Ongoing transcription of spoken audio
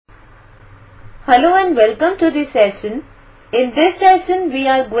Hello and welcome to the session. In this session we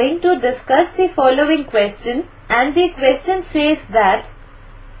are going to discuss the following question, and the question says that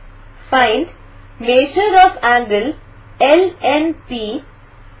find measure of angle LNP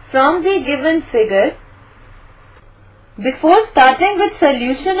from the given figure. Before starting with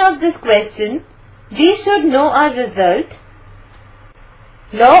solution of this question, we should know our result.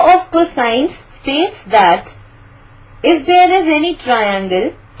 Law of cosines states that if there is any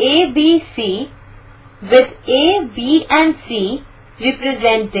triangle ABC with A, B and C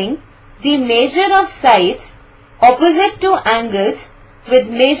representing the measure of sides opposite to angles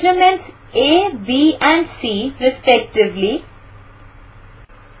with measurements A, B and C respectively,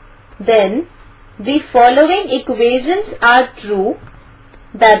 then the following equations are true,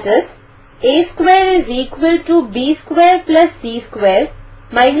 that is, A square is equal to B square plus C square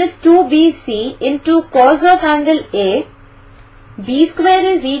minus 2BC into cos of angle A, B square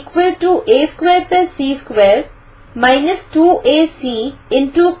is equal to A square plus C square minus 2AC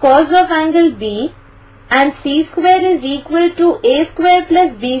into cos of angle B, and C square is equal to A square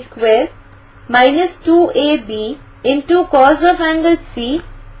plus B square minus 2AB into cos of angle C.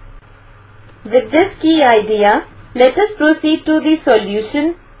 With this key idea, let us proceed to the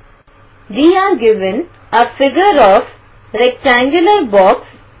solution. We are given a figure of rectangular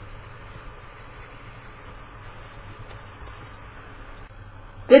box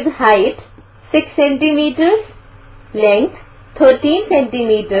with height 6 cm, length 13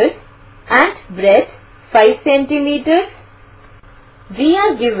 cm and breadth 5 cm. We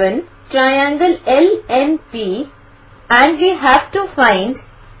are given triangle LNP and we have to find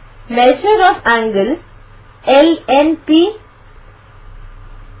measure of angle LNP.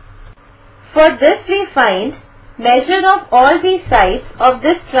 For this we find measure of all the sides of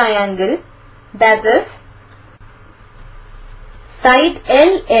this triangle, that is, side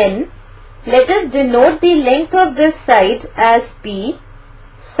LN, let us denote the length of this side as P.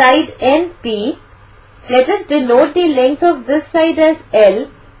 Side NP, let us denote the length of this side as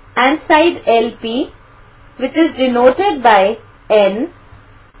L, and side LP, which is denoted by N.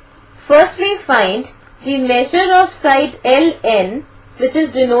 First we find the measure of side LN, which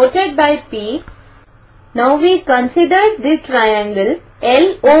is denoted by P. Now we consider the triangle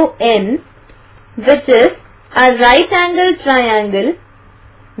LON, which is a right angle triangle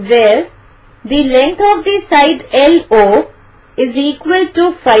where the length of the side LO is equal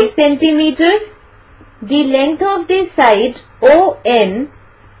to 5 cm. The length of the side ON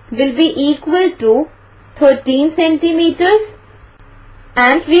will be equal to 13 cm.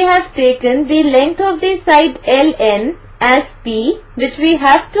 And we have taken the length of the side LN as P, which we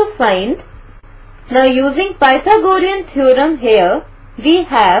have to find. Now using Pythagorean theorem here, we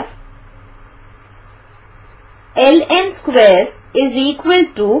have LN square is equal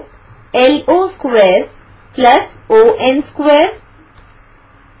to LO square plus ON square.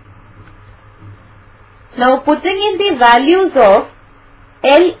 Now putting in the values of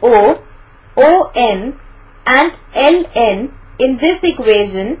LO, ON and LN in this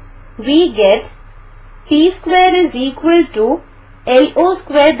equation, we get P square is equal to LO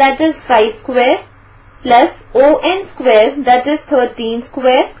square, that is 5 square, plus ON square, that is 13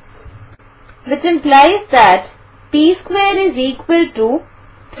 square, which implies that P square is equal to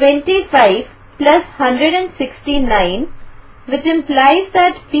 25 plus 169, which implies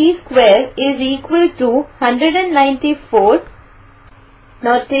that P square is equal to 194.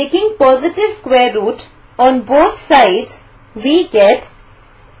 Now taking positive square root on both sides, we get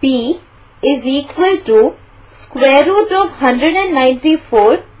P is equal to square root of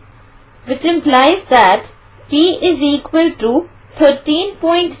 194, which implies that P is equal to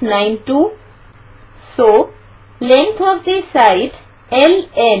 13.92. So, length of the side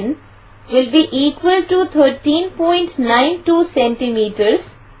LN will be equal to 13.92 centimeters.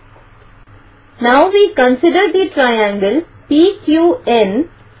 Now we consider the triangle PQN,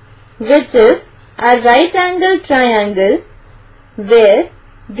 which is a right angle triangle where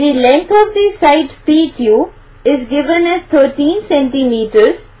the length of the side PQ is given as 13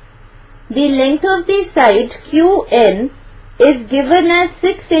 centimeters. The length of the side QN is given as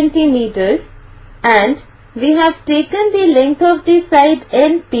 6 centimeters, and we have taken the length of the side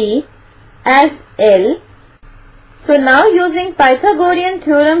NP as L. So now using Pythagorean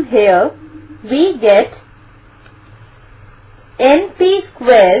theorem here, we get NP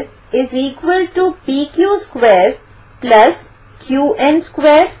square is equal to PQ square plus QN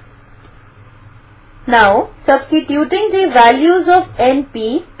square. Now substituting the values of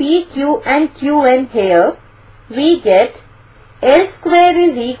NP, PQ and QN here, we get L square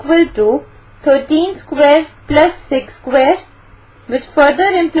is equal to 13 square plus 6 square which further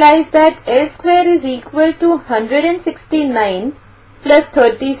implies that L square is equal to 169 plus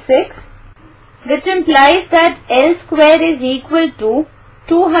 36, which implies that L square is equal to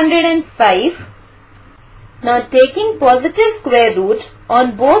 205. Now taking positive square root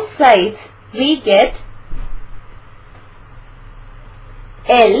on both sides, we get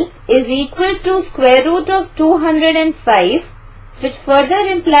L is equal to square root of 205, which further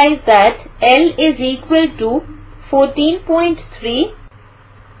implies that L is equal to 14.3.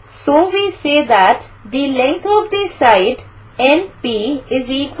 So we say that the length of the side NP is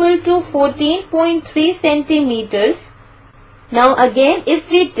equal to 14.3 centimeters. Now again, if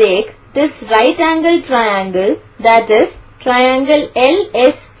we take this right angle triangle, that is triangle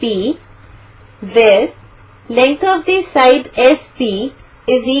LSP, where length of the side SP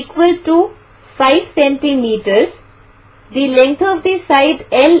is equal to 5 centimeters, the length of the side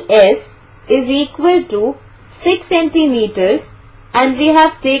LS is equal to 6 centimeters, and we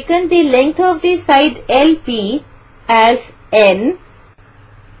have taken the length of the side LP as N.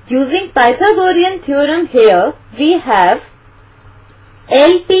 Using Pythagorean theorem here, we have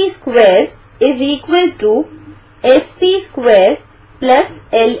LP square is equal to SP square plus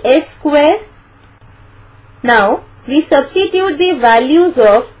LS square. Now, we substitute the values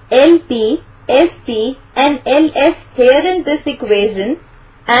of LP, SP and LS here in this equation,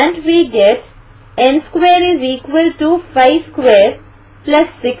 and we get N square is equal to 5 square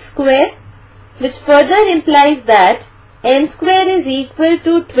plus 6 square, which further implies that N square is equal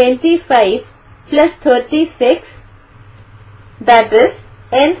to 25 plus 36, that is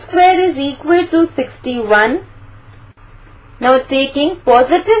N square is equal to 61. Now taking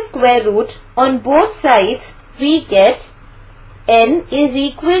positive square root on both sides, we get N is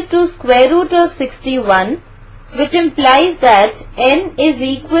equal to square root of 61, which implies that N is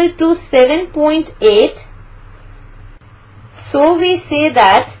equal to 7.8. So we say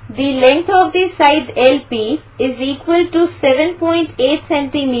that the length of the side LP is equal to 7.8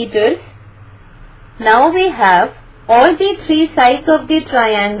 centimeters. Now we have all the three sides of the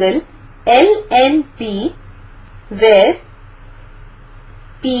triangle LNP, where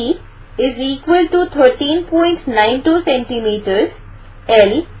P is equal to 13.92 centimeters,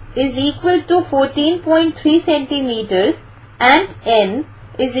 L is equal to 14.3 centimeters and N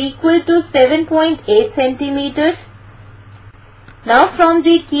is equal to 7.8 centimeters. Now from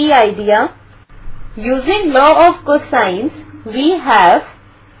the key idea, using law of cosines, we have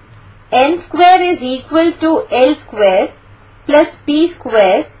N square is equal to L square plus P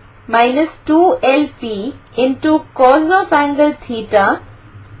square minus 2LP into cos of angle theta,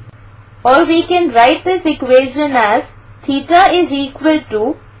 or we can write this equation as theta is equal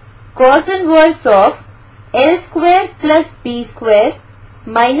to cos inverse of L square plus P square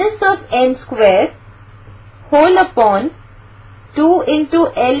minus of N square whole upon 2 into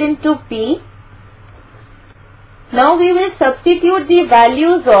L into P. Now we will substitute the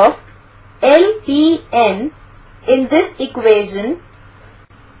values of L, P, N in this equation,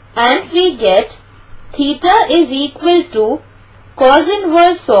 and we get theta is equal to cos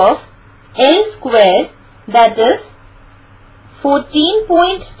inverse of L square, that is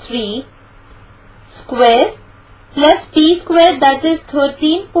 14.3 square plus P square, that is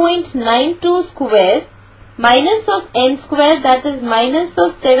 13.92 square minus of N square, that is minus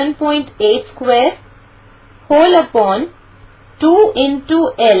of 7.8 square whole upon 2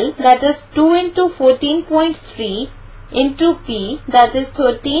 into L, that is 2 into 14.3 into P, that is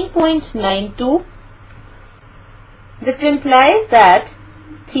 13.92, which implies that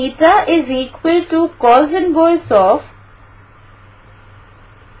theta is equal to cos inverse of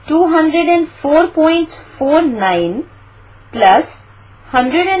 204.49 plus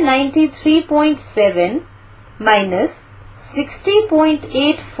 193.7 minus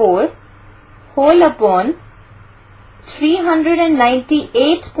 60.84 whole upon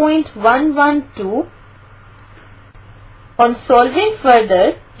 398.112. On solving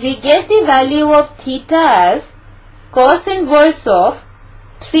further, we get the value of theta as cos inverse of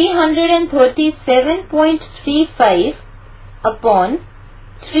 337.35 upon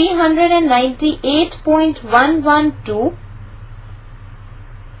 398.112,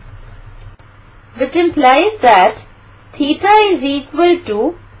 which implies that theta is equal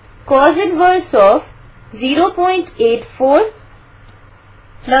to cos inverse of 0.84.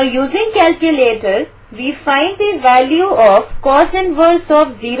 Now using calculator, we find the value of cos inverse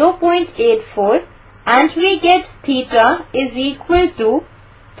of 0.84 and we get theta is equal to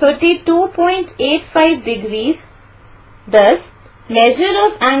 32.85 degrees. Thus, measure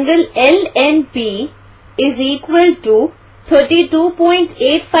of angle LNP is equal to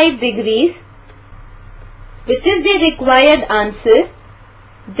 32.85 degrees. which is the required answer.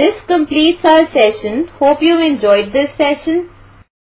 This completes our session. Hope you enjoyed this session.